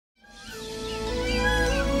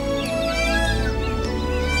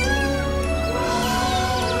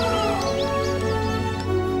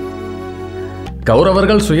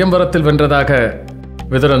கௌரவர்கள் சுயம்வரத்தில் வென்றதாக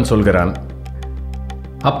விதுரன் சொல்கிறான்.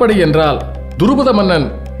 அப்படி என்றால் துருபத மன்னன்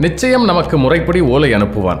நிச்சயம் நமக்கு முறைப்படி ஓலை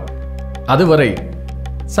அனுப்புவான். அதுவரை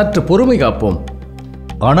சற்று பொறுமை காப்போம்.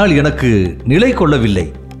 ஆனால் எனக்கு நிலை கொள்ளவில்லை.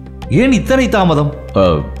 ஏன் இத்தனை தாமதம்?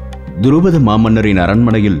 துருபத மாமன்னரின்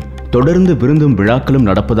அரண்மனையில் தொடர்ந்து விருந்தும் விழாக்களும்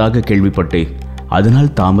நடப்பதாக கேள்விப்பட்டேன்.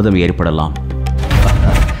 அதனால் தாமதம் ஏற்படலாம்.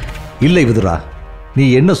 இல்லை விதுரா, நீ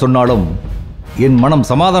என்ன சொன்னாலும் என் மனம்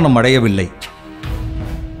சமாதானம் அடையவில்லை.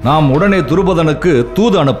 நாம் உடனே துருபதனுக்கு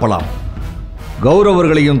தூது அனுப்பலாம்.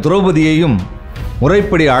 கௌரவர்களையும் திரௌபதியையும்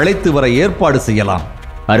முறைப்படி அழைத்து வர ஏற்பாடு செய்யலாம்.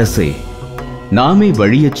 அரசே, நாமே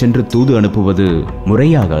வழியச் சென்று தூது அனுப்புவது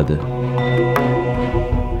முறையாகாது.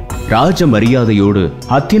 ராஜ மரியாதையோடு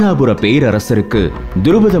ஹத்தினாபுர பேரரசருக்கு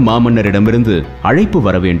துருபத மாமன்னரிடமிருந்து அழைப்பு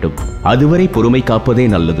வர வேண்டும். அதுவரை பொறுமை காப்பதே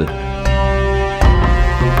நல்லது.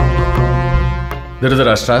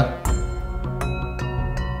 திருதராஷ்டிரா,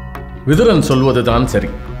 விதுரன் சொல்வதுதான்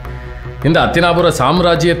சரி. இந்த ஹத்தினாபுர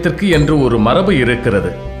சாம்ராஜ்யத்திற்கு என்று ஒரு மரபு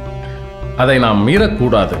இருக்கிறது. அதை நாம்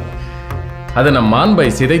மீறக்கூடாது. அது நம் மாண்பை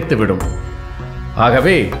சிதைத்துவிடும்.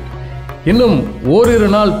 ஆகவே இன்னும் ஓரிரு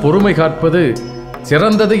நாள் பொறுமை காப்பது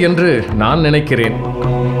சிறந்தது என்று நான் நினைக்கிறேன்.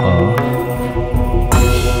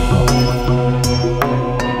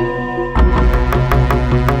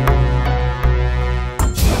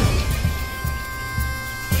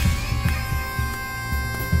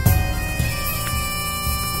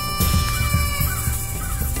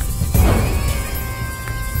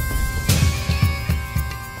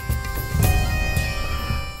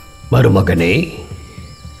 மருமகனே,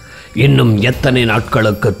 இன்னும் எத்தனை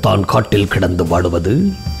நாட்களுக்கு தான் காட்டில் கிடந்து வாடுவது?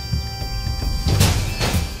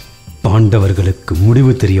 பாண்டவர்களுக்கு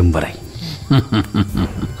முடிவு தெரியும் வரை.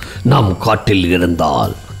 நாம் காட்டில்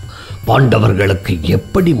இருந்தால் பாண்டவர்களுக்கு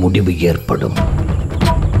எப்படி முடிவு ஏற்படும்?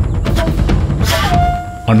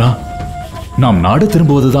 அண்ணா, நாம் நாடு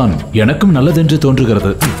திரும்புவதுதான் எனக்கும் நல்லதென்று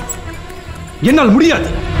தோன்றுகிறது. என்னால்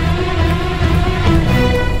முடியாது.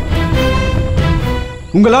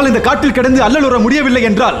 உங்களால் இந்த காட்டில் கிடந்து அல்லலுற முடியவில்லை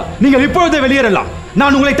என்றால் நீங்கள் இப்பொழுதே வெளியேறலாம்.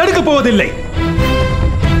 நான் உங்களை தடுக்கப் போவதில்லை.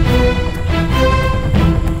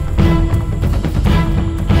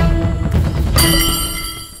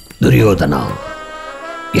 துரியோதனா,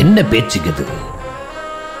 என்ன பேச்சுகிறது?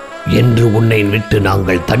 என்று உன்னை விட்டு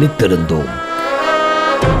நாங்கள் தனித்திருந்தோம்.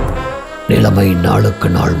 நிலைமை நாளுக்கு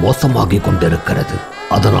நாள் மோசமாகிக் கொண்டிருக்கிறது.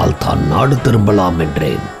 அதனால் தான் நாடு திரும்பலாம்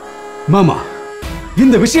என்றேன். மாமா,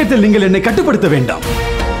 இந்த விஷயத்தில் நீங்கள் என்னை கட்டுப்படுத்த வேண்டாம்.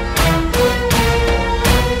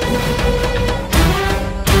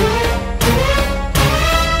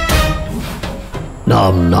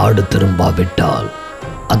 நாம் நாடு திரும்பாவிட்டால்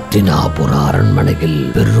ஹத்தினாபுர அரண்மனையில்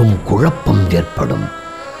பெரும் குழப்பம் ஏற்படும்.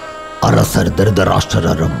 அரசர்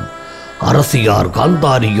திருதராஷ்டிரரும் அரசியார்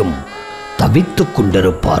காந்தாரியும் தவித்துக்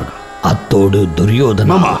கொண்டிருப்பார்கள். அத்தோடு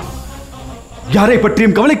துரியோதனா. மாமா, யாரை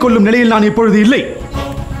பற்றியும் கவலை கொள்ளும் நிலையில் நான் இப்பொழுது இல்லை.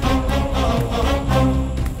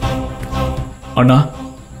 அண்ணா,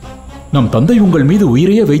 நம் தந்தை உங்கள் மீது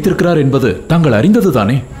உயிரையே வைத்திருக்கிறார் என்பது தாங்கள்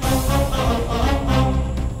அறிந்ததுதானே?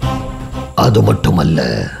 அது மட்டுமல்ல,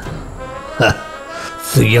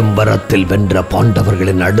 சுயம்வரத்தில் வென்ற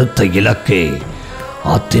பாண்டவர்களின் அடுத்த இலக்கே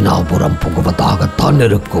ஹத்தினாபுரம் புகுவதாகத்தான்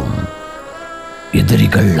இருக்கும்.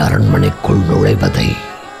 எதிரிகள் அரண்மனைக்குள் நுழைவதை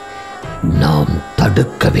நாம்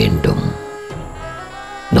தடுக்க வேண்டும்.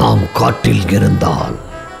 நாம் காட்டில் இருந்தால்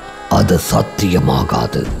அது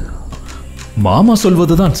சாத்தியமாகாது. மாமா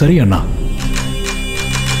சொல்வதுதான் சரி அண்ணா.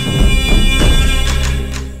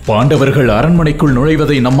 பாண்டவர்கள் அரண்மனைக்குள்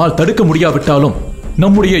நுழைவதை நம்மால் தடுக்க முடியாவிட்டாலும்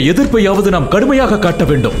நம்முடைய எதிர்ப்பையாவது நாம் கடுமையாக காட்ட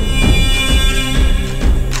வேண்டும்.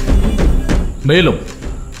 மேலும்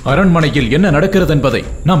அரண்மனையில் என்ன நடக்கிறது என்பதை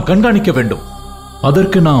நாம் கண்காணிக்க வேண்டும்.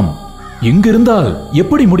 அதற்கு நாம் எங்கிருந்தால்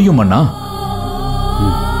எப்படி முடியும் அண்ணா?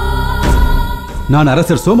 நான்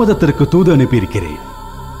அரசர் சோமதத்திற்கு தூது அனுப்பியிருக்கிறேன்.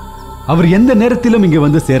 அவர் எந்த நேரத்திலும் இங்கு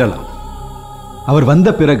வந்து சேரலாம். அவர் வந்த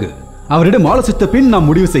பிறகு அவரிடம் ஆலோசித்த பின் நாம்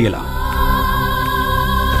முடிவு செய்யலாம்.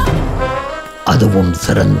 அதுவும்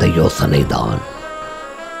சிறந்த யோசனைதான்.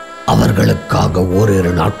 அவர்களுக்காக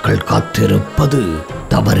ஓரிரு நாட்கள் காத்திருப்பது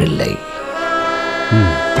தவறில்லை.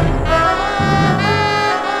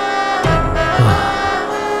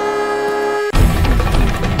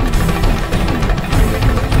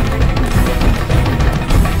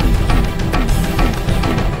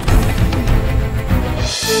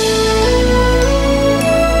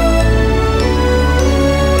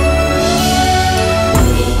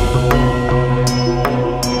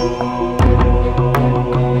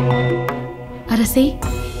 அரசே,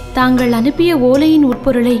 தாங்கள் அனுப்பிய ஓலையின்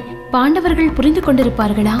உட்பொருளை பாண்டவர்கள் புரிந்து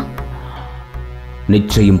கொண்டிருப்பார்களா?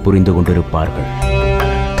 நிச்சயம் புரிந்து கொண்டிருப்பார்கள்.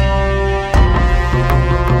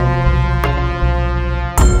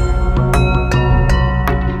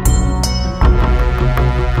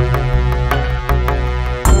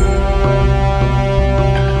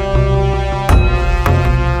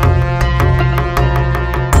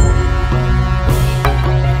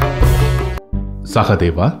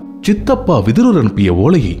 சகதேவா, சித்தப்பா விதுரர் அனுப்பிய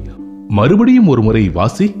ஓலையை மறுபடியும் ஒரு முறை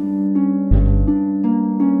வாசி.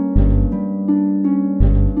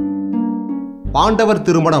 பாண்டவர்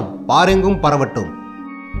திருமணம் பாரெங்கும் பரவட்டும்.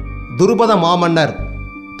 துருபத மாமன்னர்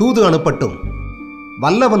தூது அனுப்பட்டும்.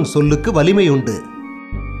 வல்லவன் சொல்லுக்கு வலிமையுண்டு.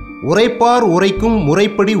 உரைப்பார் உரைக்கும்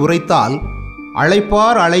முறைப்படி உரைத்தால்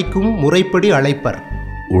அழைப்பார் அழைக்கும் முறைப்படி அழைப்பர்.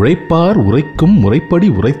 உழைப்பார் உரைக்கும் முறைப்படி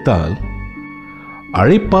உரைத்தால்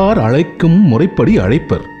அழைப்பார் அழைக்கும் முறைப்படி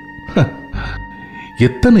அழைப்பர்.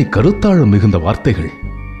 எத்தனை கருத்தாழம் மிகுந்த வார்த்தைகள்,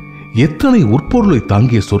 எத்தனை உட்பொருளை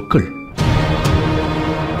தாங்கிய சொற்கள்.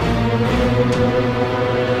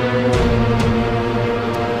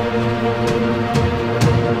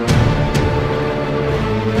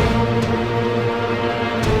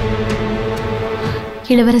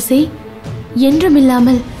 இளவரசே,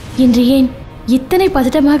 என்றுமில்லாமல் இன்று ஏன் இத்தனை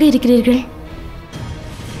பதட்டமாக இருக்கிறீர்கள்?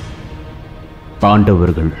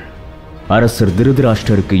 பாண்டவர்கள் அரசர்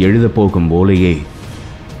திருதராஷ்டிரருக்கு எழுதப் போகும் ஓலையே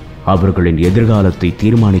அவர்களின் எதிர்காலத்தை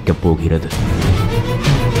தீர்மானிக்கப் போகிறது.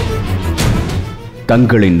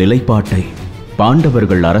 தங்களின் நிலைப்பாட்டை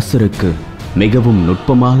பாண்டவர்கள் அரசருக்கு மிகவும்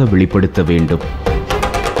நுட்பமாக வெளிப்படுத்த வேண்டும்.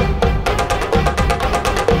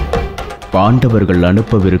 பாண்டவர்கள்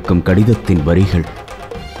அனுப்பவிருக்கும் கடிதத்தின் வரிகள்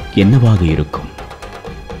என்னவாக இருக்கும்?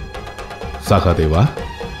 சகாதேவா,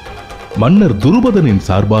 மன்னர் துருபதனின்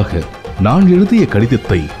சார்பாக நான் எழுதிய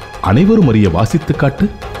கடிதத்தை அனைவரும் அறிய வாசித்து காட்டு.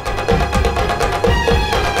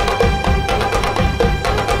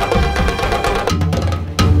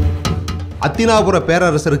 அத்தினாபுர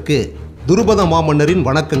பேரரசருக்கு துருபத மாமன்னரின்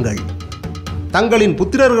வணக்கங்கள். தங்களின்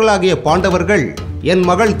புத்திரர்களாகிய பாண்டவர்கள் என்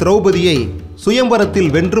மகள் திரௌபதியை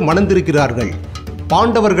சுயம்பரத்தில் வென்று மணந்திருக்கிறார்கள்.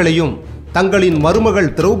 பாண்டவர்களையும் தங்களின்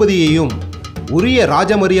மருமகள் திரௌபதியையும் உரிய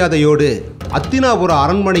ராஜமரியாதையோடு அத்தினாபுர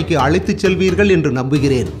அரண்மனைக்கு அழைத்துச் செல்வீர்கள் என்று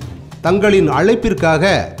நம்புகிறேன். தங்களின் அழைப்பிற்காக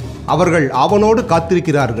அவர்கள் ஆவலோடு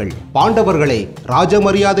காத்திருக்கிறார்கள். பாண்டவர்களை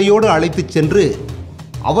ராஜமரியாதையோடு அழைத்துச் சென்று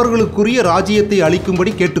அவர்களுக்குரிய ராஜ்யத்தை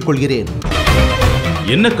அளிக்கும்படி கேட்டுக்கொள்கிறேன்.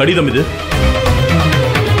 என்ன கடிதம் இது?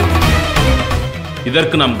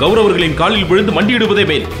 இதற்கு நாம் கௌரவர்களின் காலில் விழுந்து மண்டியிடுவதே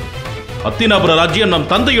மேல். அத்தினாபுர ராஜ்யம் நம்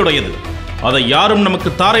தந்தையுடையது. அதை யாரும்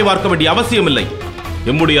நமக்கு தாரை வார்க்க வேண்டிய அவசியமில்லை.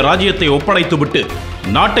 எம்முடைய ராஜ்யத்தை ஒப்படைத்துவிட்டு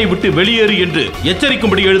நாட்டை விட்டு வெளியேறு என்று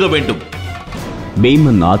எச்சரிக்கும்படி எழுத வேண்டும்.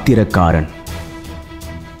 பீமன் ஆத்திரக்காரன்.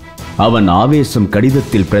 அவன் ஆவேசம்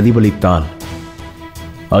கடிதத்தில் பிரதிபலித்தால்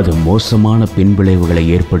அது மோசமான பின்விளைவுகளை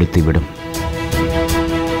ஏற்படுத்திவிடும்.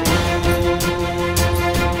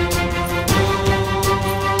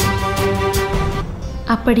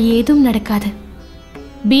 அப்படி ஏதும் நடக்காது.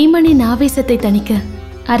 பீமனின் ஆவேசத்தை தணிக்க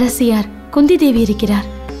அரசியார் குந்தி தேவி இருக்கிறார்.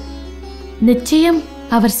 நிச்சயம்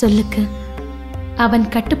அவர் சொல்லுக்கு அவன்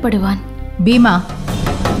கட்டுப்படுவான். பீமா,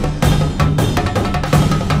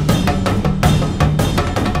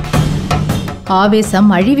 ஆவேசம்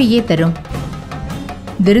அழிவையே தரும்.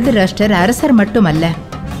 திருதராஷ்டிரர் அரசர் மட்டுமல்ல,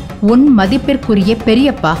 உன் மதிப்பிற்குரிய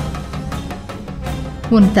பெரியப்பா.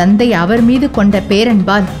 உன் தந்தை அவர் மீது கொண்ட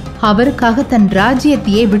பேரன்பால் அவருக்காக தன்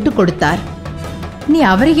ராஜ்யத்தையே விட்டு கொடுத்தார். நீ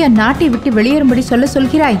அவரைய நாட்டை விட்டு வெளியேறும்படி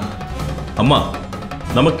சொல்கிறாய்? அம்மா,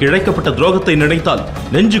 நமக்கு இழைக்கப்பட்ட துரோகத்தை நினைத்தால்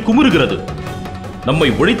நெஞ்சு குமுறுகிறது. நம்மை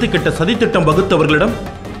ஒழித்து கெட்ட சதித்திட்டம் வகுத்தவர்களிடம்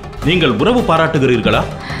நீங்கள் உறவு பாராட்டுகிறீர்களா?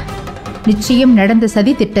 நிச்சயம் நடந்த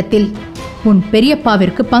சதி திட்டத்தில் உன்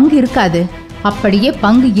பெரியப்பாவிற்கு பங்கு இருக்காது. அப்படியே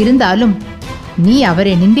பங்கு இருந்தாலும் நீ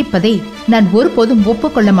அவரை நிந்திப்பதை நான் ஒருபோதும்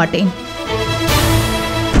ஒப்புக்கொள்ள மாட்டேன்.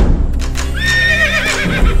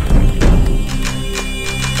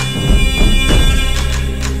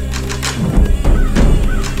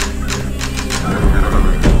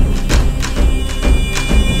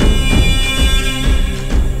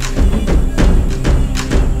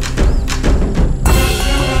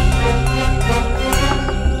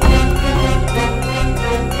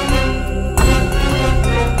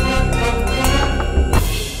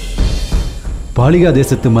 பாலிகா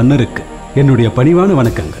தேசத்து மன்னருக்கு என்னுடைய பணிவான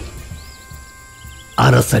வணக்கங்கள்.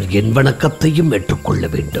 அரசர் என் வணக்கத்தையும் ஏற்றுக்கொள்ள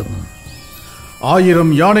வேண்டும். 1000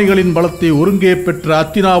 யானைகளின் பலத்தை ஒருங்கே பெற்ற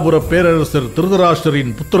அத்தினாபுர பேரரசர்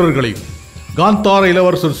திருதராஷ்டிரரின் புத்திரர்களையும் காந்தார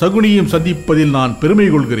இளவரசர் சகுனியும் சந்திப்பதில் நான் பெருமை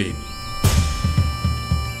கொள்கிறேன்.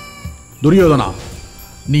 துரியோதனா,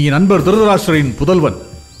 நீ நண்பர் திருதராஷ்டிரரின் புதல்வன்.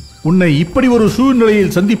 உன்னை இப்படி ஒரு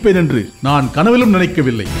சூழ்நிலையில் சந்திப்பேன் என்று நான் கனவிலும்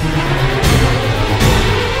நினைக்கவில்லை.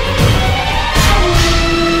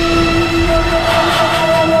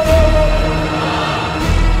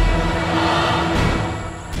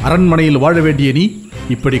 அரண்மனையில் வாழ வேண்டிய நீ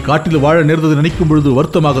இப்படி காட்டில் வாழ நேர்ந்தது நினைக்கும் பொழுது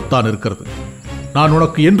வருத்தமாகத்தான் இருக்கிறது. நான்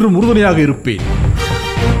உனக்கு என்றும் உறுதுணையாக இருப்பேன்.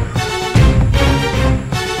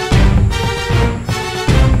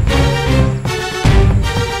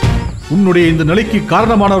 உன்னுடைய இந்த நிலைக்கு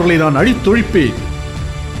காரணமானவர்களை நான் அழித்தொழிப்பேன்.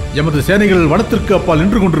 எமது சேனைகள் வனத்திற்கு அப்பால்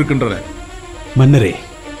நின்று கொண்டிருக்கின்றன. மன்னரே,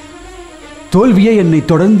 தோல்வியை என்னை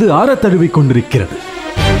தொடர்ந்து ஆறத் தழுவிக் கொண்டிருக்கிறது.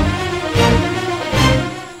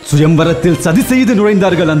 சுயம்வரத்தில் சதி செய்து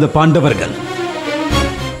நுழைந்தார்கள் அந்த பாண்டவர்கள்.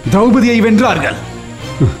 திரௌபதியை வென்றார்கள்.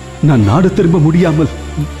 நான் நாடு திரும்ப முடியாமல்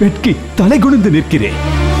வெட்கி தலைகுனிந்து நிற்கிறேன்.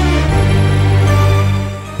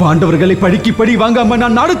 பாண்டவர்களை பழிக்கு பழி வாங்காம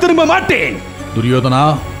நான் நாடு திரும்ப மாட்டேன். துரியோதனா,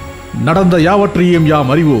 நடந்த யாவற்றையும்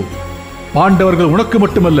யாம் அறிவோம். பாண்டவர்கள் உனக்கு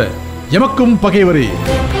மட்டுமல்ல, எமக்கும் பகைவரே.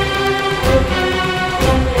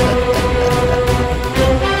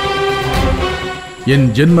 என்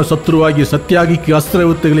ஜென்ம சத்ருவாகிய சத்தியாகிக்கு அஸ்திர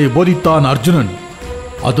வித்தைகளை போதித்தான் அர்ஜுனன்.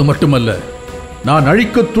 அது மட்டுமல்ல, நான்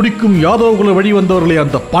அழிக்க துடிக்கும் யாதவகுல வழி வந்தவர்களே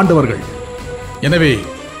அந்த பாண்டவர்கள். எனவே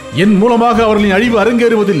என் மூலமாக அவர்களின் அழிவு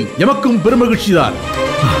அரங்கேறுவதில் எமக்கும் பெருமகிழ்ச்சிதான்.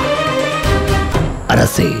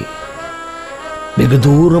 அரசே, வெகு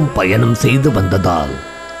தூரம் பயணம் செய்து வந்ததால்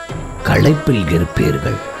களைப்பில்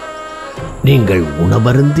இருப்பீர்கள். நீங்கள்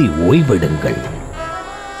உணவருந்தி ஓய்வெடுங்கள்.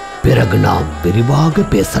 பிறகு நாம் விரிவாக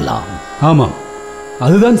பேசலாம். ஆமாம்,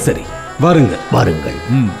 அதுதான் சரி. வாருங்கள் வாருங்கள்.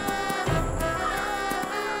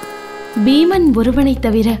 பீமன் ஒருவனை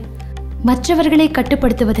தவிர மற்றவர்களை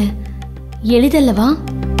கட்டுப்படுத்துவது எளிதல்லவா?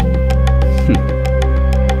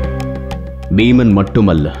 பீமன்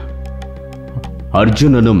மட்டுமல்ல,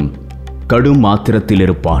 அர்ஜுனனும் கடும் ஆத்திரத்தில்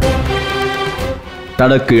இருப்பான்.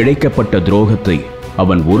 தனக்கு இழைக்கப்பட்ட துரோகத்தை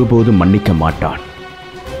அவன் ஒருபோதும் மன்னிக்க மாட்டான்.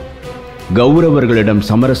 கௌரவர்களிடம்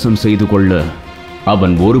சமரசம் செய்து கொள்ள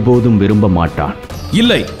அவன் ஒருபோதும் விரும்ப மாட்டான்.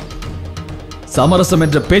 இல்லை, சமரசம்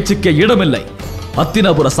என்ற பேச்சுக்கே இடமில்லை.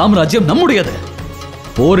 அத்தினாபுர சாம்ராஜ்யம் நம்முடையது.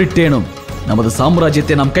 போரிட்டேனும் நமது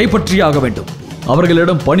சாம்ராஜ்யத்தை நாம் கைப்பற்றியாக வேண்டும்.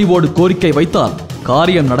 அவர்களிடம் பணிவோடு கோரிக்கை வைத்தால்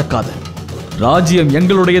காரியம் நடக்காது. ராஜ்யம்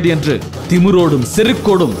எங்களுடையது என்று திமிரோடும்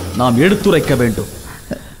செருக்கோடும் நாம் எடுத்துரைக்க வேண்டும்.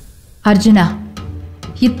 அர்ஜுனா,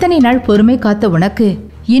 இத்தனை நாள் பொறுமை காத்த உனக்கு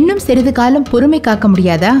இன்னும் சிறிது காலம் பொறுமை காக்க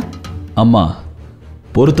முடியாதா? அம்மா,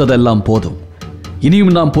 பொறுத்ததெல்லாம் போதும்.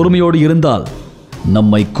 இனியும் நாம் பொறுமையோடு இருந்தால்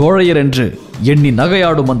நம்மை கோழையர் என்று எண்ணி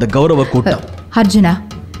நகையாடும் அந்த கௌரவ கூட்டம். அர்ஜுனா,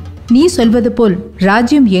 நீ சொல்வது போல்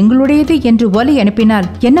ராஜ்யம் எங்களுடையது என்று ஓலை அனுப்பினால்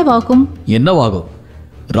என்னவாகும்? என்னவாகும்?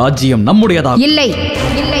 ராஜ்யம் நம்முடையதாகும். இல்லை,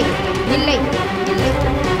 இல்லை, இல்லை.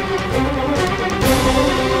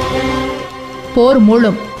 போர்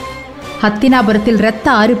மூலம் ஹத்தினாபுரத்தில் இரத்த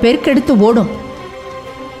 6 பெருக்கெடுத்து ஓடும்.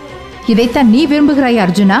 இதைத்தான் நீ விரும்புகிறாய்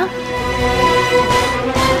அர்ஜுனா?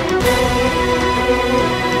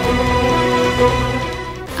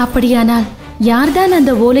 அப்படியானால் யார்தான்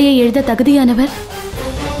அந்த ஓலையை எழுத தகுதியானவர்?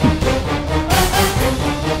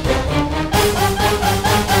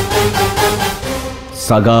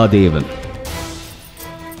 சகாதேவன்.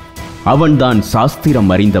 அவன்தான்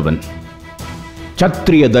சாஸ்திரம் அறிந்தவன்.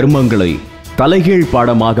 சத்திரிய தர்மங்களை தலைகீழ்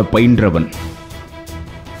பாடமாக பயின்றவன்.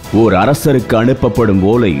 ஓர் அரசருக்கு அனுப்பப்படும்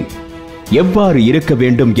ஓலை எவ்வாறு இருக்க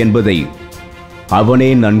வேண்டும் என்பதை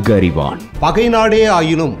அவனே நன்கு அறிவான். பகை நாடே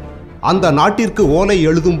ஆயினும் அந்த நாட்டிற்கு ஓலை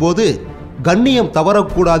எழுதும்போது கண்ணியம்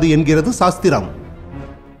தவறக்கூடாது என்கிறது சாஸ்திரம்.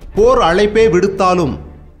 போர் அழைப்பே விடுத்தாலும்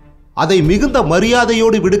அதை மிகுந்த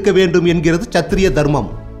மரியாதையோடு விடுக்க வேண்டும் என்கிறது சத்திரிய தர்மம்.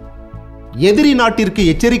 எதிரி நாட்டிற்கு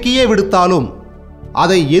எச்சரிக்கையே விடுத்தாலும்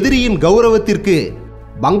அதை எதிரியின் கௌரவத்திற்கு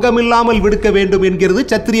பங்கமில்லாமல் விடுக்க வேண்டும் என்கிறது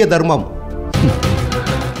சத்திரிய தர்மம்.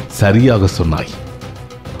 சரியாக சொன்னாய்.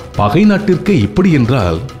 பகை நாட்டிற்கு இப்படி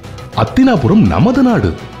என்றால் அத்தினாபுரம் நமது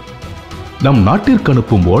நாடு. நம் நாட்டிற்கு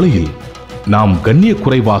அனுப்பும் ஓலையில் நாம் கண்ணிய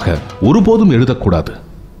குறைவாக ஒருபோதும் எழுதக்கூடாது.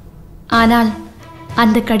 ஆனால்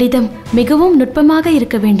அந்த கடிதம் மிகவும் நுட்பமாக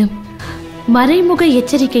இருக்க வேண்டும். மறைமுக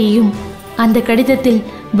எச்சரிக்கையையும் அந்த கடிதத்தில்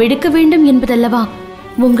விடுக்க வேண்டும் என்பதல்லவா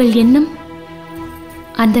உங்கள் எண்ணம்?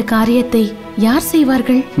 அந்த காரியத்தை யார்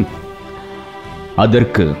செய்வார்கள்?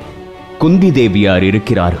 அதற்கு குந்தி தேவியார்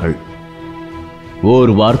இருக்கிறார்கள்.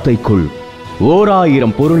 ஓர் வார்த்தைக்குள் 1000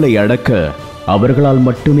 பொருளை அடக்க அவர்களால்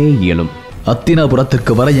மட்டுமே இயலும்.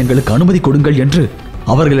 அத்தினாபுரத்திற்கு வர எங்களுக்கு அனுமதி கொடுங்கள் என்று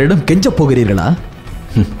அவர்களிடம் கெஞ்சப் போகிறீர்களா?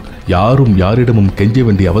 யாரும் யாரிடமும் கெஞ்ச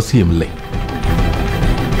வேண்டிய அவசியமில்லை.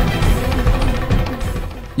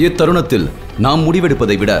 இத்தருணத்தில் நாம்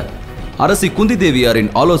முடிவெடுப்பதை விட அரசி குந்தி தேவியாரின்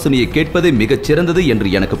ஆலோசனையை கேட்பதே மிகச் சிறந்தது என்று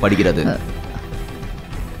எனக்கு படுகிறது.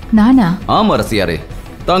 நானா? ஆம் அரசியாரே,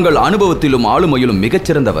 தாங்கள் அனுபவத்திலும் ஆளுமையிலும் மிகச்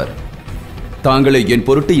சிறந்தவர். தாங்களே என்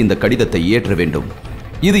பொருட்டு இந்த கடிதத்தை ஏற்ற வேண்டும்.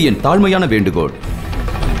 இது என் தாழ்மையான வேண்டுகோள்.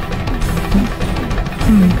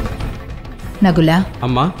 நகுலா.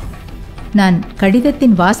 அம்மா, நான்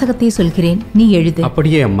கடிதத்தின் வாசகத்தை சொல்கிறேன், நீ எழுது.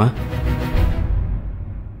 அப்படியே அம்மா.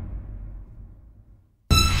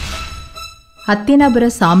 அத்தினாபுர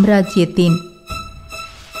சாம்ராஜ்யத்தின்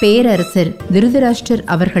பேரரசர் திருதராஷ்டிரர்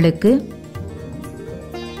அவர்களுக்கு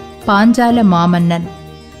பாஞ்சால மாமன்னன்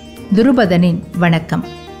துருபதனின் வணக்கம்.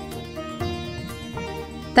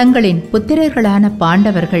 தங்களின் புத்திரர்களான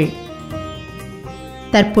பாண்டவர்கள்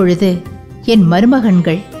தற்பொழுது என்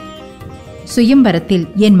மருமகன்கள் சுயம்பரத்தில்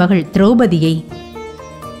என் மகள் திரௌபதியை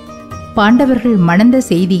பாண்டவர்கள் மணந்த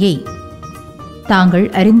செய்தியை தாங்கள்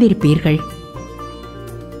அறிந்திருப்பீர்கள்.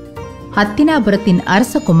 ஹத்தினாபுரத்தின்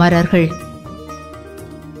அரச குமாரர்கள்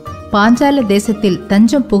பாஞ்சால தேசத்தில்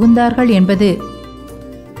தஞ்சம் புகுந்தார்கள் என்பது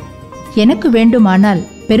எனக்கு வேண்டுமானால்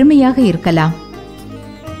பெருமையாக இருக்கலாம்.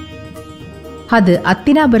 அது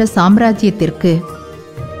அத்தினாபுர சாம்ராஜ்யத்திற்கு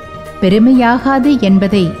பெருமையாகாது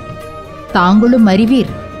என்பதை தாங்களும்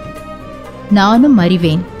அறிவீர், நானும்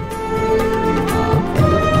அறிவேன்.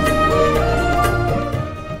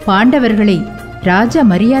 பாண்டவர்களை ராஜ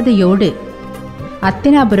மரியாதையோடு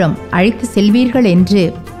அத்தினாபுரம் அழைத்து செல்வீர்கள் என்று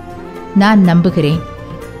நான் நம்புகிறேன்.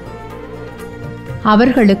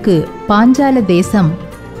 அவர்களுக்கு பாஞ்சால தேசம்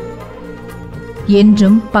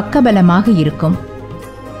என்றும் பக்கபலமாக இருக்கும்.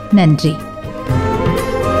 நன்றி.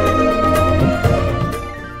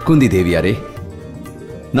 குந்தி தேவியாரே,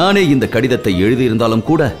 நானே இந்த கடிதத்தை எழுதியிருந்தாலும்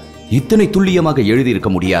கூட இத்தனை துல்லியமாக எழுதியிருக்க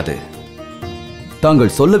முடியாது.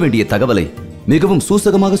 தாங்கள் சொல்ல வேண்டிய தகவலை மிகவும்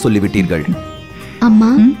சூசகமாக சொல்லிவிட்டீர்கள். அம்மா,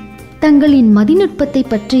 தங்களின் மதிநுட்பத்தை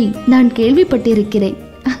பற்றி நான் கேள்விப்பட்டிருக்கிறேன்.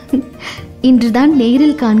 இன்றுதான்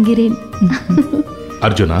நேரில் காண்கிறேன்.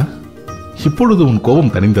 அர்ஜுனா, இப்பொழுது உன்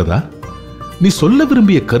கோபம் தணிந்ததா? நீ சொல்ல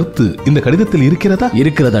விரும்பிய கருத்து இந்த கடிதத்தில் இருக்கிறதா?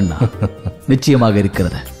 இருக்கிறதண்ணா, நிச்சயமாக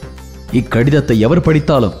இருக்கிறது. இக்கடிதத்தை எவர்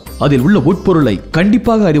படித்தாலும் அதில் உள்ள உட்பொருளை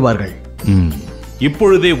கண்டிப்பாக அறிவார்கள்.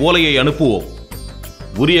 இப்பொழுதே ஓலையை அனுப்புவோம்.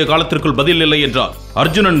 உரிய காலத்திற்குள் பதில் இல்லை என்றால்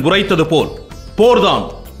அர்ஜுனன் உரைத்தது போல் போர்தான்.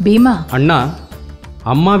 பீமா அண்ணா,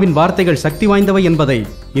 அம்மாவின் வார்த்தைகள் சக்தி வாய்ந்தவை என்பதை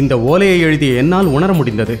இந்த ஓலையை எழுதிய என்னால் உணர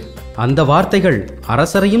முடிந்தது. அந்த வார்த்தைகள்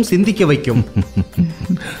அரசரையும் சிந்திக்க வைக்கும்.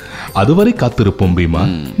 அதுவரை காத்திருப்போம் பீமா.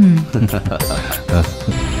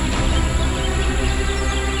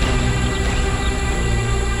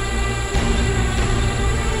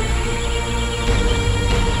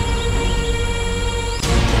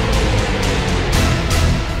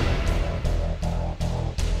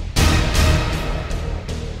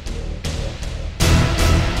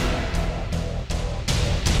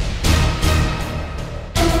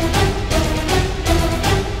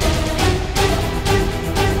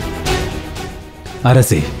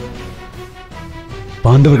 அரசே,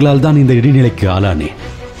 பாண்டவர்களால் தான் இந்த இடைநிலைக்கு ஆளானேன்.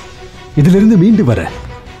 இதிலிருந்து மீண்டு வர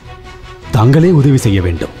தாங்களே உதவி செய்ய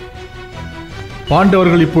வேண்டும்.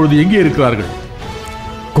 பாண்டவர்கள் இப்பொழுது எங்கே இருக்கிறார்கள்?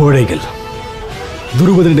 கோழைகள்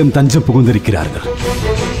துருபதனிடம் தஞ்சம் புகுந்திருக்கிறார்கள்.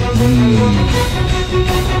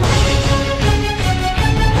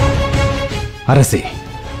 அரசே,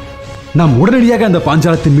 நாம் உடனடியாக அந்த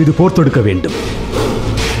பாஞ்சாலத்தின் மீது போர் தொடுக்க வேண்டும்.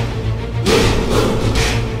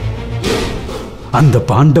 அந்த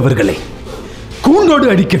பாண்டவர்களை கூண்டோடு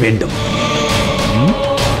அடிக்க வேண்டும்.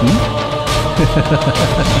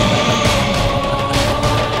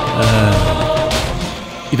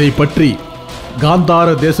 இதை பற்றி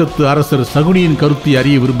காந்தார தேசத்து அரசர் சகுனியின் கருத்தை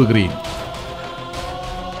அறிய விரும்புகிறேன்.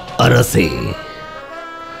 அரசே,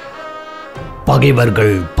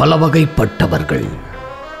 பகைவர்கள் பல வகைப்பட்டவர்கள்.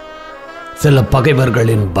 சில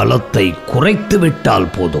பகைவர்களின் பலத்தை குறைத்து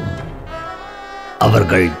விட்டால் போதும்,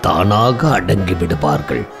 அவர்கள் தானாக அடங்கி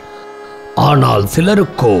விடுவார்கள். ஆனால்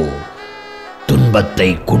சிலருக்கோ துன்பத்தை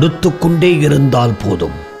கொடுத்து கொண்டே இருந்தால்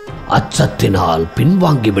போதும், அச்சத்தினால்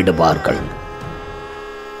பின்வாங்கி விடுவார்கள்.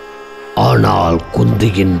 ஆனால்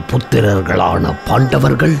குந்தியின் புத்திரர்களான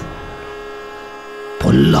பாண்டவர்கள்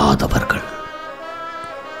பொல்லாதவர்கள்.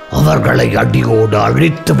 அவர்களை அடியோடு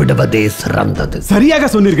அழித்து விடுவதே சிறந்தது. சரியாக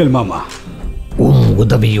சொன்னீர்கள் மாமா.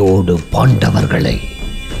 உதவியோடு பாண்டவர்களை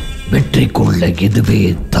வெற்றி கொள்ள இதுவே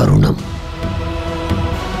தருணம்.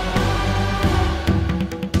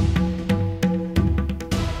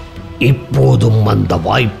 இப்போதும் அந்த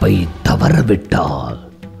வாய்ப்பை தவறவிட்டால்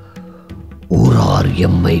ஊரார்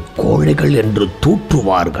எம்மை கோழைகள் என்று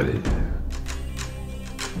தூற்றுவார்கள்.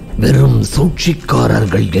 வெறும்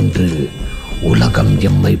சூழ்ச்சிக்காரர்கள் என்று உலகம்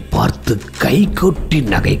எம்மை பார்த்து கைகொட்டி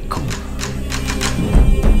நகைக்கும்.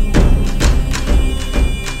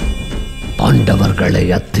 பாண்டவர்களை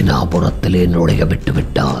அத்தினாபுரத்திலே நுழைய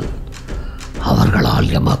விட்டுவிட்டால் அவர்களால்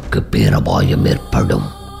எமக்கு பேரபாயம் ஏற்படும்.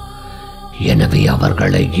 எனவே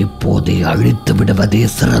அவர்களை இப்போதே அழித்து விடுவதே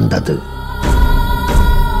சிறந்தது.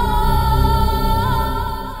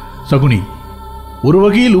 சகுனி, ஒரு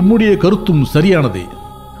வகையில் உம்முடைய கருத்தும் சரியானதே.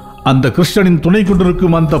 அந்த கிருஷ்ணனின் துணை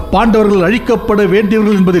கொண்டிருக்கும் அந்த பாண்டவர்கள் அழிக்கப்பட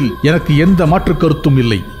வேண்டியவர்கள் என்பதில் எனக்கு எந்த மாற்று கருத்தும்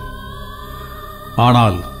இல்லை.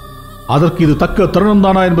 ஆனால் அதற்கு இது தக்க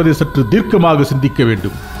தருணம்தானா என்பதை சற்று தீர்க்கமாக சிந்திக்க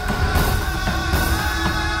வேண்டும்.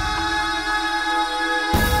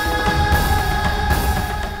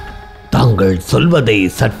 தாங்கள் தாங்கள் சொல்வதை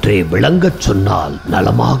சற்றே விளங்கச் சொன்னால்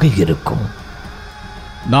நலமாக இருக்கும்.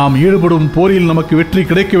 நாம் ஈடுபடும் போரில் நமக்கு வெற்றி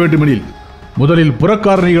கிடைக்க வேண்டுமெனில் முதலில்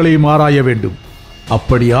புறக்காரணிகளை ஆராய வேண்டும்.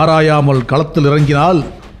 அப்படி ஆராயாமல் களத்தில் இறங்கினால்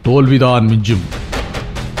தோல்விதான் மிஞ்சும்.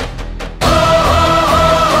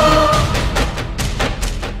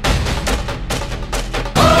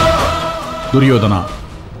 துரியோதனா,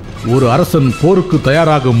 ஒரு அரசன் போருக்கு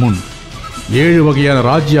தயாராகும் முன் 7 வகையான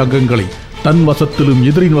ராஜ்ய அங்கங்களை தன் வசத்திலும்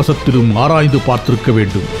எதிரின் வசத்திலும் ஆராய்ந்து பார்த்திருக்க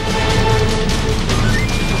வேண்டும்.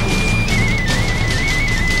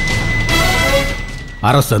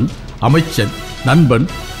 அரசன், அமைச்சன், நண்பன்,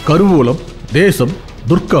 கருவூலம், தேசம்,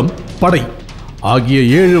 துர்க்கம், படை ஆகிய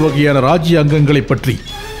 7 வகையான ராஜ்ய அங்கங்களை பற்றி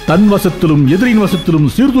தன் வசத்திலும் எதிரின் வசத்திலும்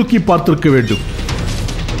சீர்தூக்கி பார்த்திருக்க வேண்டும்.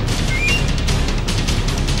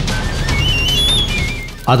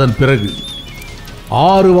 அதன் பிறகு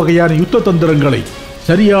 6 வகையான யுத்த தந்திரங்களை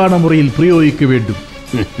சரியான முறையில் பிரயோகிக்க வேண்டும்.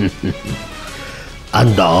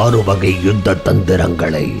 அந்த 6 வகை யுத்த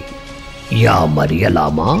தந்திரங்களை யாம்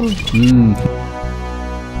அறியலாமா?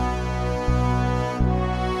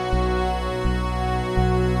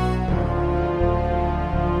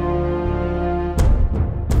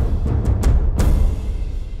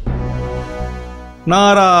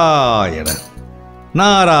 நாராயண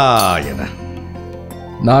நாராயண.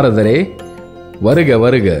 நாரதரே, வருக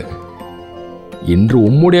வருக. இன்று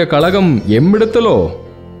உம்முடைய கழகம் எம்மிடத்திலோ?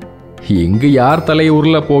 இங்கு யார் தலை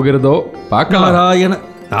உருள போகிறதோ பார்க்கலாம். நாராயண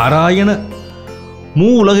நாராயண.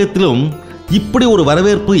 உலகத்திலும் இப்படி ஒரு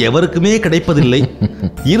வரவேற்பு எவருக்குமே கிடைப்பதில்லை.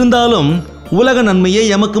 இருந்தாலும் உலக நன்மையே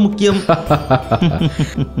எமக்கு முக்கியம்.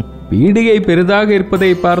 பீடிகை பெரிதாக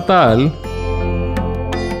இருப்பதை பார்த்தால்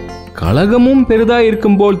கழகமும் பெரிதாக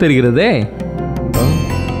இருக்கும் போல் தெரிகிறதே.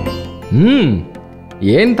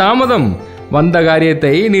 ஏன் தாமதம்? வந்த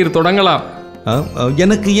காரியத்தை நீர் தொடங்கலாம்.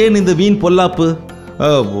 எனக்கு ஏன் இந்த வீண் பொல்லாப்பு?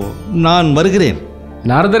 நான் வருகிறேன்.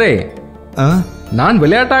 நாரதரே, நான்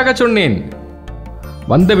விளையாட்டாக சொன்னேன்.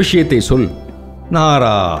 வந்த விஷயத்தை சொல்.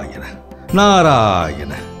 நாராயண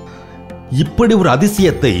நாராயண. இப்படி ஒரு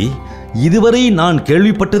அதிசயத்தை இதுவரை நான்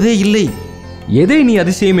கேள்விப்பட்டதே இல்லை. எதை நீ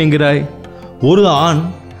அதிசயம் என்கிறாய்? ஒரு ஆண்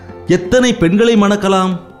எத்தனை பெண்களை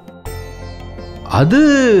மணக்கலாம்? அது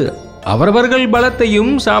அவரவர்கள்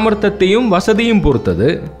பலத்தையும் சாமர்த்தியத்தையும் வசதியும் பொறுத்தது.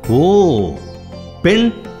 ஓ, பெண்?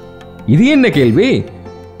 இது என்ன கேள்வி?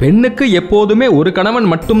 பெண்ணுக்கு எப்போதுமே ஒரு கணவன்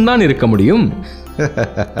மட்டும்தான் இருக்க முடியும்.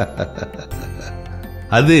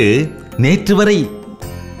 அது நேற்று வரை.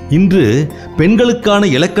 இன்று பெண்களுக்கான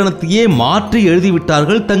இலக்கணத்தையே மாற்றி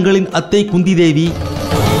எழுதிவிட்டார்கள் தங்களின் அத்தை குந்தி தேவி.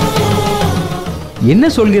 என்ன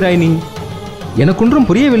சொல்கிறாய் நீ? எனக்கொன்றும்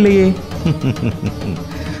புரியவில்லையே.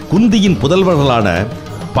 குந்தியின் புதல்வர்களான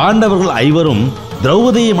பாண்டவர்கள் 5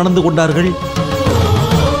 திரௌபதியை மணந்து கொண்டார்கள்.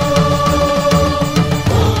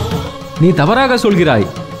 நீ தவறாக சொல்கிறாய்.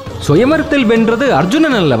 சுயம்பரத்தில் வென்றது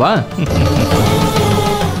அர்ஜுனன் அல்லவா?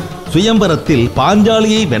 சுயம்பரத்தில்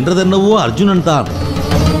பாஞ்சாலியை வென்றதென்னவோ அர்ஜுனன் தான்.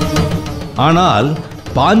 ஆனால்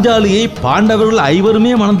பாஞ்சாலியை பாண்டவர்கள்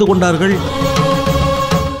 5 மணந்து கொண்டார்கள்.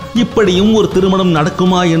 இப்படியும் ஒரு திருமணம்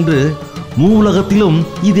நடக்குமா என்று மூலகத்திலும்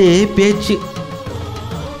இதே பேச்சு.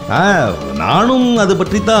 நானும் அது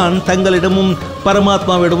பற்றித்தான் தங்களிடமும்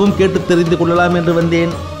பரமாத்மாவிடமும் கேட்டு தெரிந்து கொள்ளலாம் என்று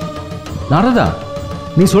வந்தேன். நாரதா,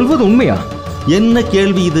 நீ சொல்வது உண்மையா? என்ன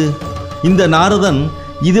கேள்வி இது? இந்த நாரதன்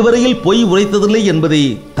இதுவரையில் பொய் உரைத்ததில்லை என்பதை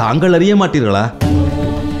தாங்கள் அறிய மாட்டீர்களா?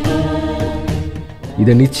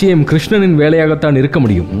 இது நிச்சயம் கிருஷ்ணனின் வேலையாகத்தான் இருக்க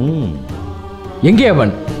முடியும். எங்கே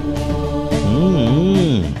அவன்?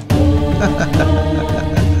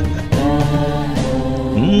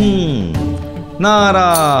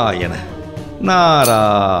 நாராயண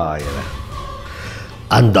நாராயண.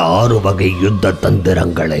 அந்த 6 வகை யுத்த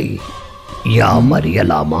தந்திரங்களை யாம்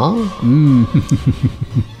அறியலாமா?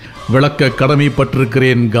 விளக்க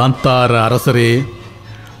கடமைப்பட்டிருக்கிறேன் காந்தார அரசரே.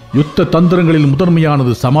 யுத்த தந்திரங்களில்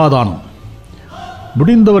முதன்மையானது சமாதானம்.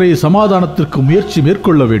 முடிந்தவரை சமாதானத்திற்கு முயற்சி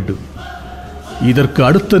மேற்கொள்ள வேண்டும். இதற்கு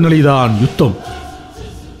அடுத்த நிலைதான் யுத்தம்.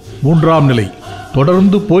 3ஆம் நிலை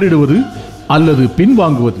தொடர்ந்து போரிடுவது அல்லது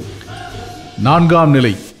பின்வாங்குவது. 4ஆம்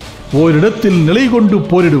நிலை ஓரிடத்தில் நிலை கொண்டு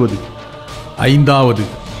போரிடுவது. 5வது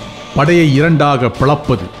படையை 2ஆக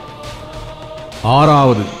பிளப்பது.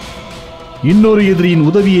 6வது இன்னொரு எதிரியின்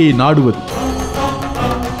உதவியை நாடுவது.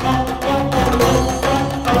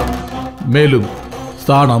 மேலும்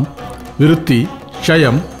ஸ்தானம், விருத்தி,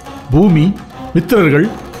 க்ஷயம், பூமி, மித்திரர்கள்,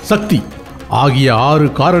 சக்தி ஆகிய 6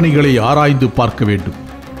 காரணிகளை ஆராய்ந்து பார்க்க வேண்டும்.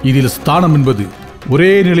 இதில் ஸ்தானம் என்பது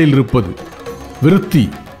ஒரே நிலையில் இருப்பது, விருத்தி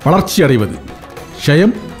வளர்ச்சி அடைவது,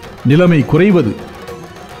 க்ஷயம் நிலைமை குறைவது,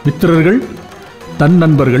 மித்திரர்கள் தன்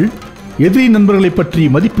நண்பர்கள் எதிரி நண்பர்களை பற்றி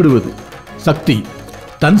மதிப்பிடுவது, சக்தி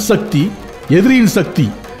தன் சக்தி எதிரியின் சக்தி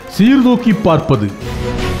சீர்தூக்கி பார்ப்பது.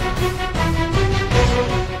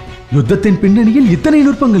 யுத்தத்தின் பின்னணியில் இத்தனை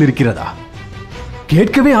நுட்பங்கள் இருக்கிறதா?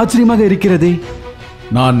 கேட்கவே ஆச்சரியமாக இருக்கிறதே.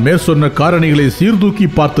 நான் மேற்சொன்ன காரணிகளை சீர்தூக்கி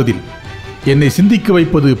பார்த்ததில் என்னை சிந்திக்க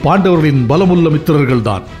வைப்பது பாண்டவர்களின் பலமுள்ள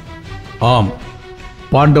மித்திரர்கள்தான். ஆம்,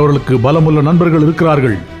 பாண்டவர்களுக்கு பலமுள்ள நண்பர்கள்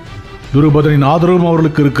இருக்கிறார்கள். துருபதனின் ஆதரவும்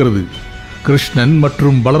அவர்களுக்கு இருக்கிறது. கிருஷ்ணன்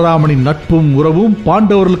மற்றும் பலராமனின் நட்பும் உறவும்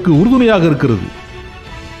பாண்டவர்களுக்கு உறுதுணையாக இருக்கிறது.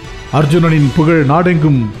 அர்ஜுனனின் புகழ்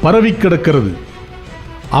நாடெங்கும் பரவி கிடக்கிறது.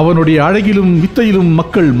 அவனுடைய அழகிலும் வித்தையிலும்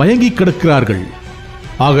மக்கள் மயங்கி கிடக்கிறார்கள்.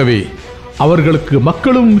 ஆகவே அவர்களுக்கு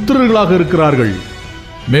மக்களும் மித்திரர்களாக இருக்கிறார்கள்.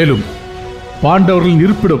 மேலும் பாண்டவர்களின்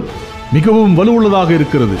இருப்பிடம் மிகவும் வலுவுள்ளதாக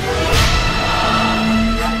இருக்கிறது.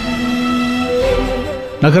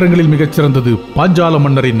 நகரங்களில் மிகச்சிறந்தது பாஞ்சால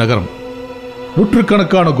மன்னரின் நகரம்.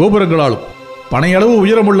 நூற்றுக்கணக்கான கோபுரங்களாலும் பனையளவு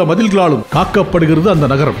உயரமுள்ள மதில்களாலும் காக்கப்படுகிறது அந்த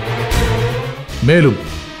நகரம். மேலும்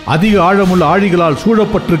அதிக ஆழமுள்ள ஆழிகளால்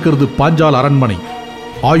சூழப்பட்டிருக்கிறது பாஞ்சால அரண்மனை.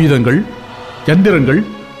 ஆயுதங்கள், யந்திரங்கள்,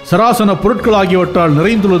 சராசன பொருட்கள் ஆகியவற்றால்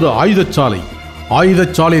நிறைந்துள்ளது ஆயுதச்சாலை.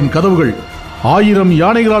 ஆயுதச்சாலையின் கதவுகள் 1000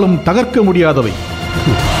 யானைகளாலும் தகர்க்க முடியாதவை.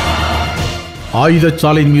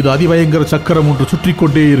 ஆயுதச்சாலையின் மீது அதிபயங்கர சக்கரம் ஒன்று சுற்றி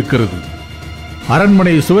கொண்டே இருக்கிறது.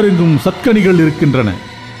 அரண்மனை சுவரெங்கும் சத்கனிகள் இருக்கின்றன.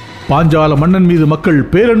 பாஞ்சால மன்னன் மீது மக்கள்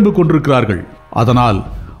பேரன்பு கொண்டிருக்கிறார்கள். அதனால்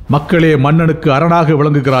மக்களே மன்னனுக்கு அரணாக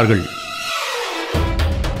விளங்குகிறார்கள்.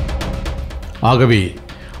 ஆகவே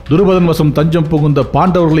துருபதன் வசம் தஞ்சம் புகுந்த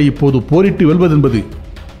பாண்டவர்களை இப்போது போரிட்டு வெல்வதென்பது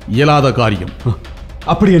இயலாத காரியம்.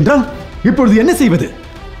 அப்படி என்றால் இப்பொழுது என்ன செய்வது?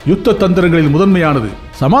 யுத்த தந்திரங்களில் முதன்மையானது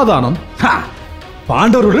சமாதானம்.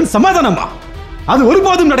 பாண்டவருடன் சமாதானமா? அது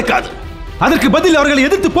ஒருபோதும் நடக்காது. அதற்கு பதில் அவர்களை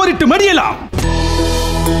எதிர்த்து போரிட்டு மடியலாம்.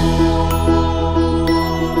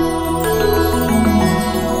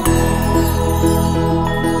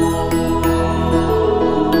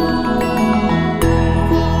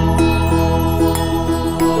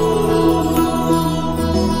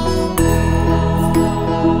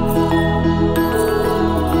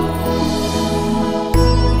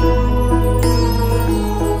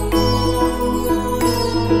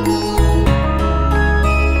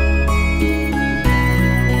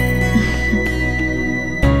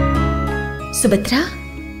 சுபத்ரா,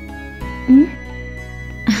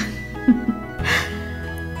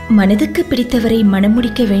 மனதுக்கு பிடித்தவரை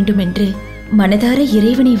மணமுடிக்க வேண்டும் என்று மனதார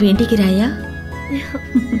இறைவனை வேண்டுகிறாயா?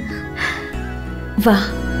 வா.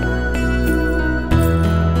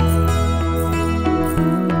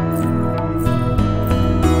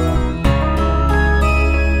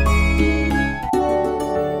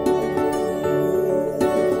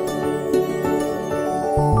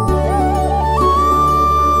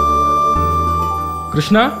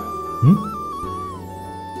 கிருஷ்ணா,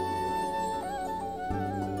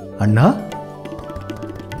 அண்ணா,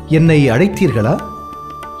 என்னை அழைத்தீர்களா?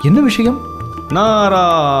 என்ன விஷயம்?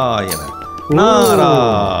 நாராயண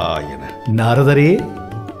நாராயண. நாரதரே,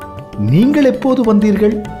 நீங்கள் எப்போது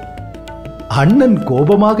வந்தீர்கள்? அண்ணன்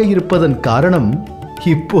கோபமாக இருப்பதன் காரணம்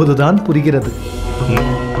இப்போதுதான் புரிகிறது.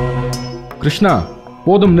 கிருஷ்ணா,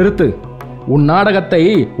 போதும், நிறுத்து. உன் நாடகத்தை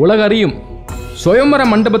உலக அறியும். சுயம்பர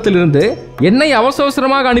மண்டபத்திலிருந்து என்னை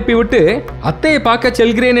அவசரமாக அனுப்பிவிட்டு அத்தையை பார்க்க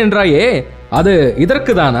செல்கிறேன் என்றாயே, அது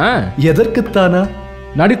இதற்கு தானா? எதற்குத்தானா?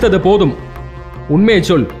 நடித்தது போதும், உண்மையை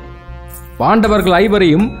சொல். பாண்டவர்கள்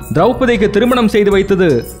ஐவரையும் திரௌபதிக்கு திருமணம் செய்து வைத்தது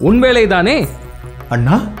உண்மையிலேதானே?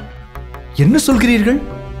 அண்ணா, என்ன சொல்கிறீர்கள்?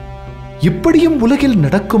 இப்படியும் உலகில்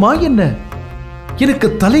நடக்குமா என்ன? எனக்கு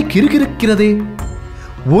தலை கிறுகிறுக்கிறதே.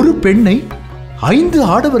 ஒரு பெண்ணை 5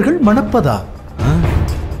 ஆடவர்கள் மணப்பதா?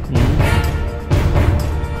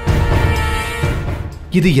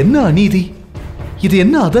 இது என்ன அநீதி? இது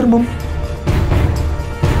என்ன அதர்மம்?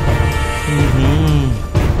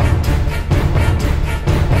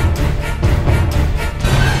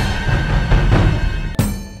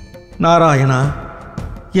 நாராயணா,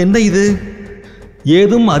 என்ன இது?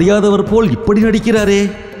 ஏதும் அறியாதவர் போல் இப்படி நடிக்கிறாரே.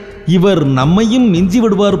 இவர் நம்மையும் மிஞ்சி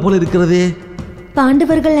விடுவார் போல் இருக்கிறதே.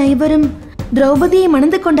 பாண்டவர்கள் ஐவரும் திரௌபதியை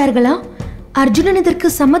மணந்து கொண்டார்களா? அர்ஜுனன் இதற்கு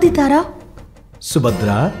சம்மதித்தாரா?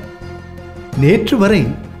 சுபத்ரா, நேற்று வரை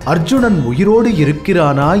அர்ஜுனன் உயிரோடு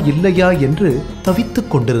இருக்கிறானா இல்லையா என்று தவித்துக்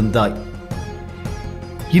கொண்டிருந்தாய்.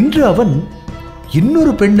 இன்று அவன்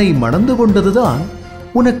இன்னொரு பெண்ணை மணந்து கொண்டதுதான்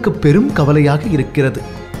உனக்கு பெரும் கவலையாக இருக்கிறது.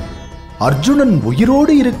 அர்ஜுனன்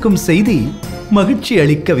உயிரோடு இருக்கும் செய்தி மகிழ்ச்சி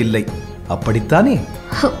அளிக்கவில்லை, அப்படித்தானே?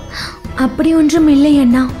 அப்படி ஒன்றும் இல்லை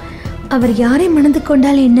அண்ணா. அவர் யாரை மணந்து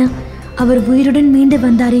கொண்டால் என்ன? அவர் உயிருடன் மீண்டு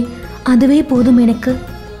வந்தாரே, அதுவே போதும் எனக்கு.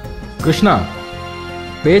 கிருஷ்ணா,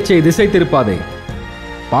 பேச்சை திசை திருப்பாதே.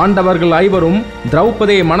 பாண்டவர்கள் ஐவரும்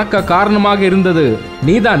திரௌபதியை மணக்க காரணமாக இருந்தது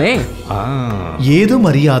நீதானே? ஏதும்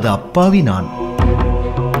அறியாத அப்பாவி நான்.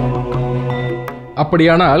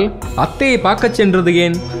 அப்படியானால் அத்தையை பார்க்கச் சென்றது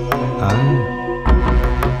ஏன்?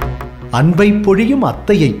 அன்பை பொழியும்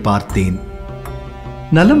அத்தையை பார்த்தேன்,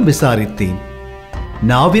 நலம் விசாரித்தேன்,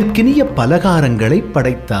 நாவிற்கினிய பலகாரங்களை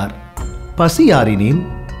படைத்தார், பசியாறினேன்,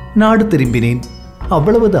 நாடு திரும்பினேன்,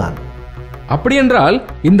 அவ்வளவுதான். அப்படியென்றால்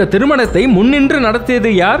இந்த திருமணத்தை முன்னின்று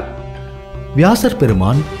நடத்தியது யார்? வியாசர்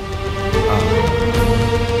பெருமான்.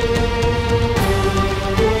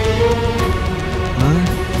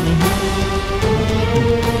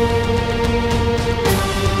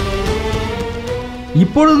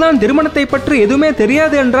 இப்பொழுதுதான் திருமணத்தை பற்றி எதுவுமே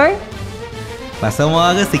தெரியாது என்றாய்?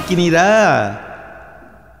 வசமாக சிக்கினீரா?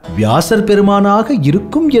 வியாசர் பெருமானாக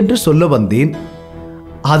இருக்கும் என்று சொல்ல வந்தேன்,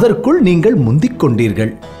 அதற்குள் நீங்கள் முந்திக்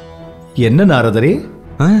கொண்டீர்கள். என்ன நாரதரே,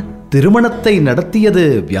 திருமணத்தை நடத்தியது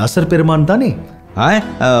வியாசர் பெருமான் தானே?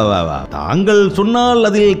 தாங்கள் சொன்னால்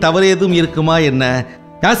அதில் தவறேதும் இருக்குமா என்ன?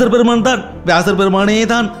 வியாசர் பெருமான் தான், வியாசர் பெருமானே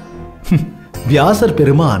தான். வியாசர்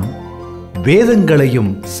பெருமான்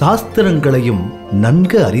வேதங்களையும் சாஸ்திரங்களையும்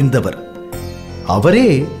நன்கு அறிந்தவர். அவரே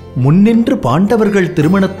முன்னின்று பாண்டவர்கள்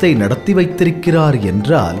திருமணத்தை நடத்தி வைத்திருக்கிறார்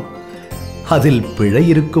என்றால் அதில் பிழை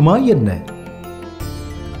இருக்குமா என்ன?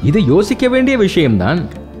 இது யோசிக்க வேண்டிய விஷயம்தான்.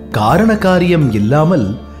 காரண காரியம் இல்லாமல்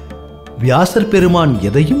வியாசர் பெருமான்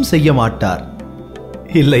எதையும் செய்ய மாட்டார்,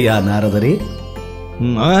 இல்லையா நாரதரே?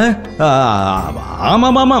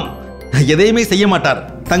 ஆமாம் ஆமாம், எதையுமே செய்ய மாட்டார்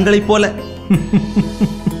தங்களைப் போல.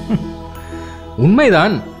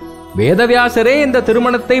 உண்மைதான். வேதவியாசரே இந்த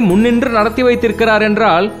திருமணத்தை முன்னின்று நடத்தி வைத்திருக்கிறார்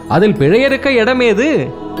என்றால் அதில் பிழையிருக்க இடமேது?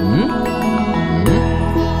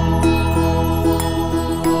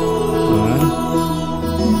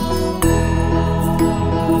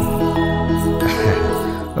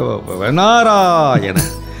 நாராயண.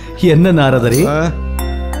 என்ன நாரதரே,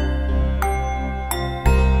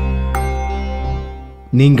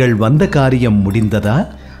 நீங்கள் வந்த காரியம் முடிந்ததா?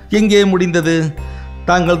 எங்கே முடிந்தது?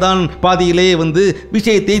 தாங்கள் தான் பாதியிலேயே வந்து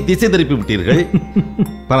விஷயத்தை திசை திருப்பி விட்டீர்கள்.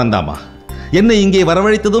 பரந்தாமா, என்னை இங்கே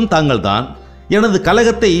வரவழைத்ததும் தாங்கள் தான், எனது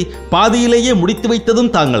கலகத்தை பாதியிலேயே முடித்து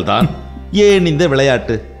வைத்ததும் தாங்கள் தான். ஏன் இந்த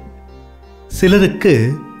விளையாட்டு? சிலருக்கு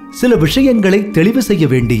சில விஷயங்களை தெளிவு செய்ய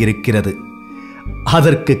வேண்டியிருக்கிறது.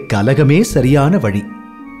 அதற்கு கலகமே சரியான வழி.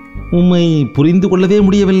 உம்மை புரிந்து கொள்ளவே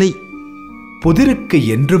முடியவில்லை. புதிருக்கு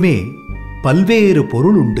என்றுமே பல்வேறு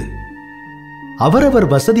பொருள் உண்டு. அவரவர்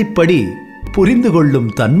வசதிப்படி புரிந்து கொள்ளும்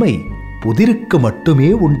தன்மை புதிருக்கு மட்டுமே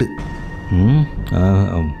உண்டு.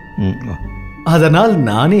 அதனால்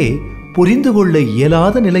நானே புரிந்து கொள்ள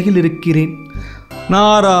இயலாத நிலையில் இருக்கிறேன்.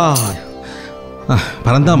 நாராய்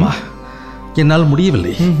பரந்தாமா, என்னால்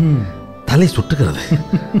முடியவில்லை. தலை சுட்டுகிறது.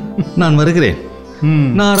 நான் வருகிறேன்.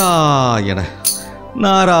 நாராயண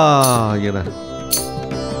நாராயண.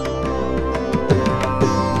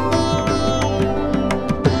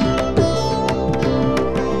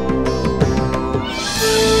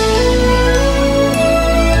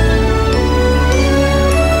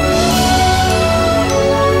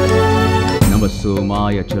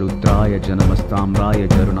 सोमाय च रुद्राय जनमस्ताम्राय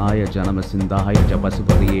जरुणाय जनमसिन्धाय च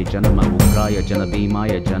पशुपतये जनम उग्राय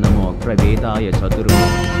जनभीमाय जनमो अग्रवेदाय चतुर्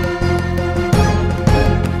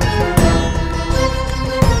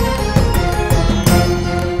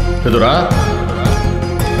विदुरा,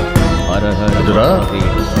 हर हर विदुरा,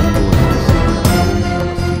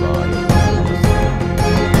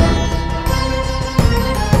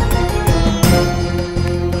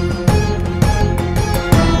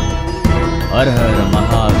 हर हर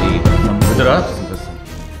महादेव. विदुरा,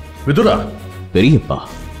 विदुरा. பெரியப்பா,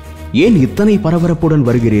 ஏன் இத்தனை பரபரப்புடன்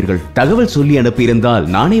வருகிறீர்கள்? தகவல் சொல்லி அனுப்பியிருந்தால்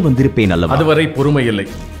நானே வந்திருப்பேன் அல்லவா? அதுவரை பொறுமை இல்லை,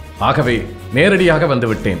 ஆகவே நேரடியாக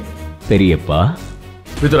வந்துவிட்டேன். பெரியப்பா.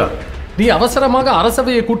 விதுரா, நீ அவசரமாக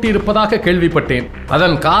அரசவையை கூட்டியிருப்பதாக கேள்விப்பட்டேன்.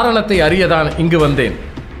 அதன் காரணத்தை அறியதான் இங்கு வந்தேன்.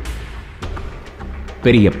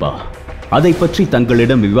 பெரியப்பா, அதை பற்றி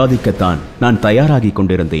தங்களிடம் விவாதிக்கத்தான் நான் தயாராகி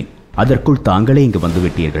கொண்டிருந்தேன். அதற்குள் தாங்களே இங்கு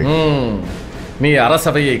வந்துவிட்டீர்கள். நீ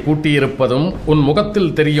அரசவையை கூட்டியிருப்பதும் உன்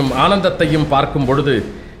முகத்தில் தெரியும் ஆனந்தத்தையும் பார்க்கும் பொழுது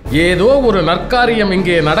ஏதோ ஒரு நற்காரியம்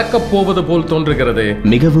இங்கே நடக்கப் போவது போல் தோன்றுகிறது.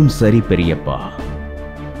 மிகவும் சரி பெரியப்பா.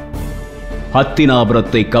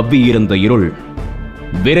 ஹத்தினாபுரத்தை கவ்வியிருந்த இருள்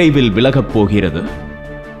விரைவில் விலகப் போகிறது.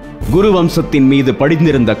 குரு வம்சத்தின் மீது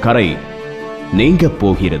படிந்திருந்த கரை நீங்கப்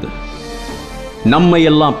போகிறது.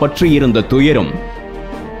 நம்மையெல்லாம் பற்றியிருந்த துயரம்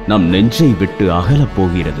நம் நெஞ்சை விட்டு அகலப்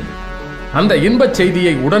போகிறது. அந்த இன்பச்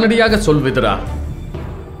செய்தியை உடனடியாக சொல்விதுரா.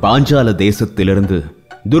 பாஞ்சால தேசத்திலிருந்து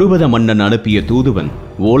துருபத மன்னன் அனுப்பிய தூதுவன்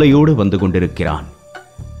ஓலையோடு வந்து கொண்டிருக்கிறான்.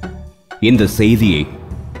 இந்த செய்தியை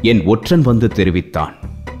என் ஒற்றன் வந்து தெரிவித்தான்.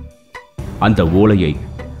 அந்த ஓலையை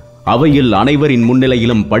அவையில் அனைவரின்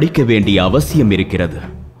முன்னிலையிலும் படிக்க வேண்டிய அவசியம் இருக்கிறது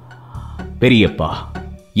பெரியப்பா.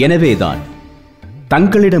 எனவேதான்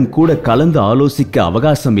தங்களிடம் கூட கலந்து ஆலோசிக்க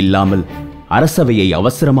அவகாசம் இல்லாமல் அரசவையை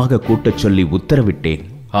அவசரமாக கூட்டச் சொல்லி உத்தரவிட்டேன்.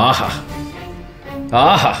 ஆஹா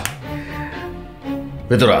ஆஹா,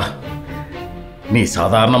 விதுரா, நீ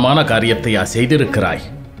சாதாரணமான காரியத்தையா செய்திருக்கிறாய்?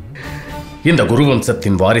 இந்த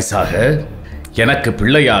குருவம்சத்தின் வாரிசாக, எனக்கு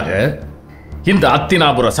பிள்ளையாக, இந்த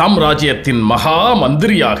அத்தினாபுர சாம்ராஜ்யத்தின் மகா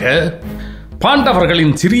மந்திரியாக,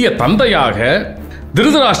 பாண்டவர்களின் சிறிய தந்தையாக,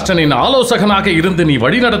 திருதராஷ்டிரனின் ஆலோசகனாக இருந்து நீ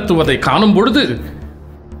வழிநடத்துவதை காணும் பொழுது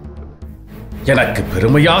எனக்கு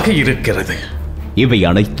பெருமையாக இருக்கிறது. இவை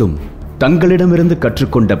அனைத்தும் தங்களிடமிருந்து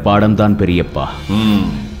கற்றுக்கொண்ட பாடம்தான் பெரியப்பா.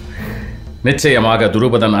 நிச்சயமாக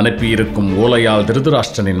துருபதன் அனுப்பியிருக்கும் ஓலையால்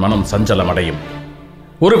திருதராஷ்டிரனின் மனம் சஞ்சலமடையும்.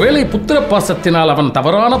 ஒருவேளை புத்திர பாசத்தினால் அவன்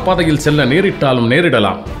தவறான பாதையில் செல்ல நேரிட்டாலும்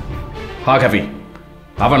நேரிடலாம். ஆகவே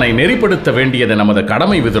அவனை நெறிப்படுத்த வேண்டியது நமது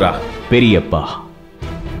கடமை விதுரா. பெரியப்பா,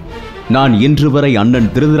 நான் இன்று வரை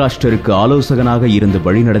அண்ணன் திருதராஷ்டிரருக்கு ஆலோசகனாக இருந்து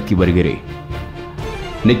வழிநடத்தி வருகிறேன்.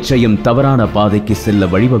 நிச்சயம் தவறான பாதைக்கு செல்ல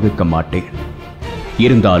வழிவகுக்க மாட்டேன்.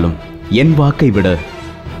 இருந்தாலும் என் வாக்கை விட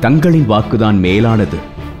தங்களின் வாக்குதான் மேலானது.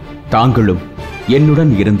 தாங்களும்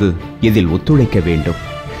என்னுடன் இருந்து இதில் ஒத்துழைக்க வேண்டும்.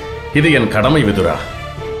 இது என் கடமை விதுரா.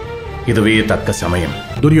 இதுவே தக்க சமயம்.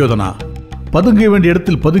 துரியோதனா, பதுங்க வேண்டிய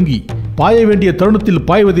இடத்தில் பதுங்கி பாய வேண்டிய தருணத்தில்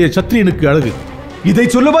பாய்வதே சத்திரியனுக்கு அழகு. இதை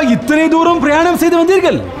சொல்லவா இத்தனை தூரம் பிரயாணம் செய்து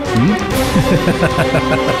வந்தீர்கள்?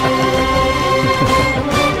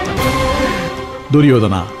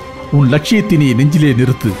 துரியோதனா, உன் லட்சியத்தினை நெஞ்சிலே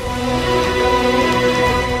நிறுத்து.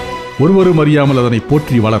 ஒருவரும் அறியாமல் அதனை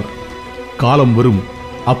போற்றி வளர். காலம் வரும்,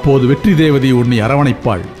 அப்போது வெற்றி தேவதை உன்னை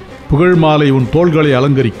அரவணைப்பாள். புகழ் மாலை உன் தோள்களை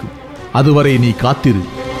அலங்கரிக்கும். அதுவரை நீ காத்திரு.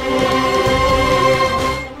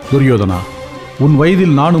 துரியோதனா, உன்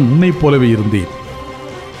வயதில் நானும் உன்னைப் போலவே இருந்தேன்.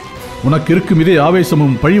 உனக்கு இருக்கும் இதே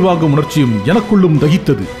ஆவேசமும் பழிவாங்கும் உணர்ச்சியும் எனக்குள்ளும்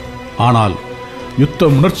தகித்தது. ஆனால்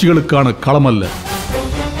யுத்தம் உணர்ச்சிகளுக்கான களம் அல்ல.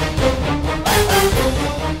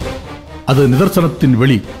 அது நிதர்சனத்தின்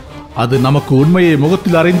வெளி. அது நமக்கு உண்மையை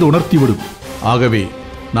முகத்தில் அறைந்து உணர்த்திவிடும். ஆகவே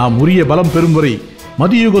நாம் உரிய பலம் பெறும் வரை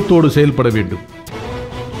மதியுகத்தோடு செயல்பட வேண்டும்.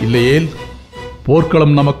 இல்லையேல்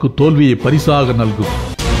போர்க்களம் நமக்கு தோல்வியை பரிசாக நல்கும்.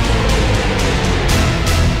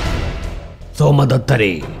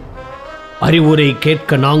 சோமதத்தரே, அறிவுரை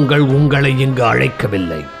கேட்க நாங்கள் உங்களை இங்கு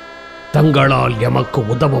அழைக்கவில்லை. தங்களால் எமக்கு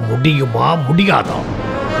உதவ முடியுமா, முடியாதா?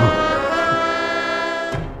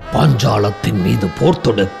 பாஞ்சாலத்தின் மீது போர்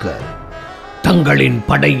தொடுக்க தங்களின்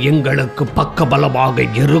படை எங்களுக்கு பக்கபலமாக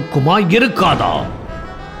இருக்குமா, இருக்காதா?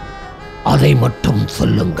 அதை மட்டும்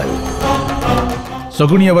சொல்லுங்கள்.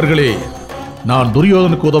 சகுனி அவர்களே, நான்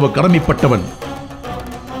துரியோதனுக்கு உதவ கடமைப்பட்டவன்.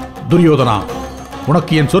 துரியோதனா,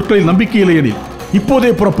 உனக்கு என் சொற்களில் நம்பிக்கையில்லை எனில்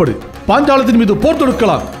இப்போதே புறப்படு. பாஞ்சாலத்தின் மீது போர்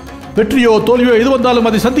தொடுக்கலாம். வெற்றியோ தோல்வியோ எது வந்தாலும்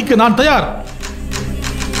அதை சந்திக்க நான் தயார்.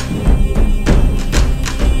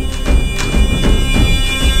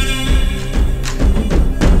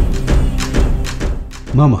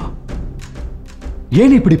 மாமா,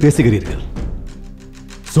 ஏன் இப்படி பேசுகிறீர்கள்?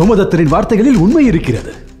 சோமதத்தரின் வார்த்தைகளில் உண்மை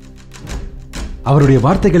இருக்கிறது. அவருடைய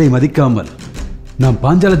வார்த்தைகளை மதிக்காமல் நாம்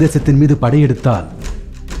பாஞ்சால தேசத்தின் மீது படையெடுத்தால்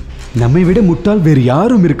நம்மை விட முட்டாள் வேறு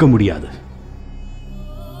யாரும் இருக்க முடியாது.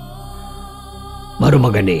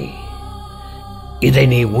 மருமகனே, இதை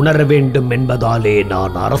நீ உணர வேண்டும் என்பதாலே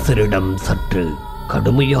நான் அரசரிடம் சற்று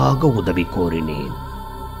கடுமையாக உதவி கோரினேன்.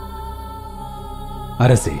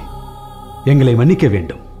 அரசே, எங்களை மன்னிக்க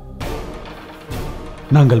வேண்டும்.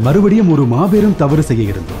 நாங்கள் மறுபடியும் ஒரு மாபெரும் தவறு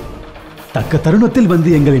செய்ய இருந்தோம். தக்க தருணத்தில் வந்து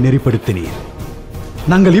எங்களை நெறிப்படுத்தினீர்.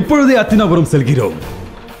 நாங்கள் இப்பொழுதே அத்தினாபுரம் செல்கிறோம்.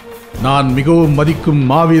 நான் மிகவும் மதிக்கும்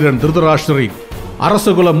மாவீரன் திருதராஷ்டிரரின்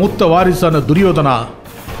அரசகுல மூத்த வாரிசான துரியோதனா,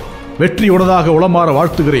 வெற்றி உனதாக உளமாற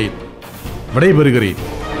வாழ்த்துகிறேன். விடைபெறுகிறேன்.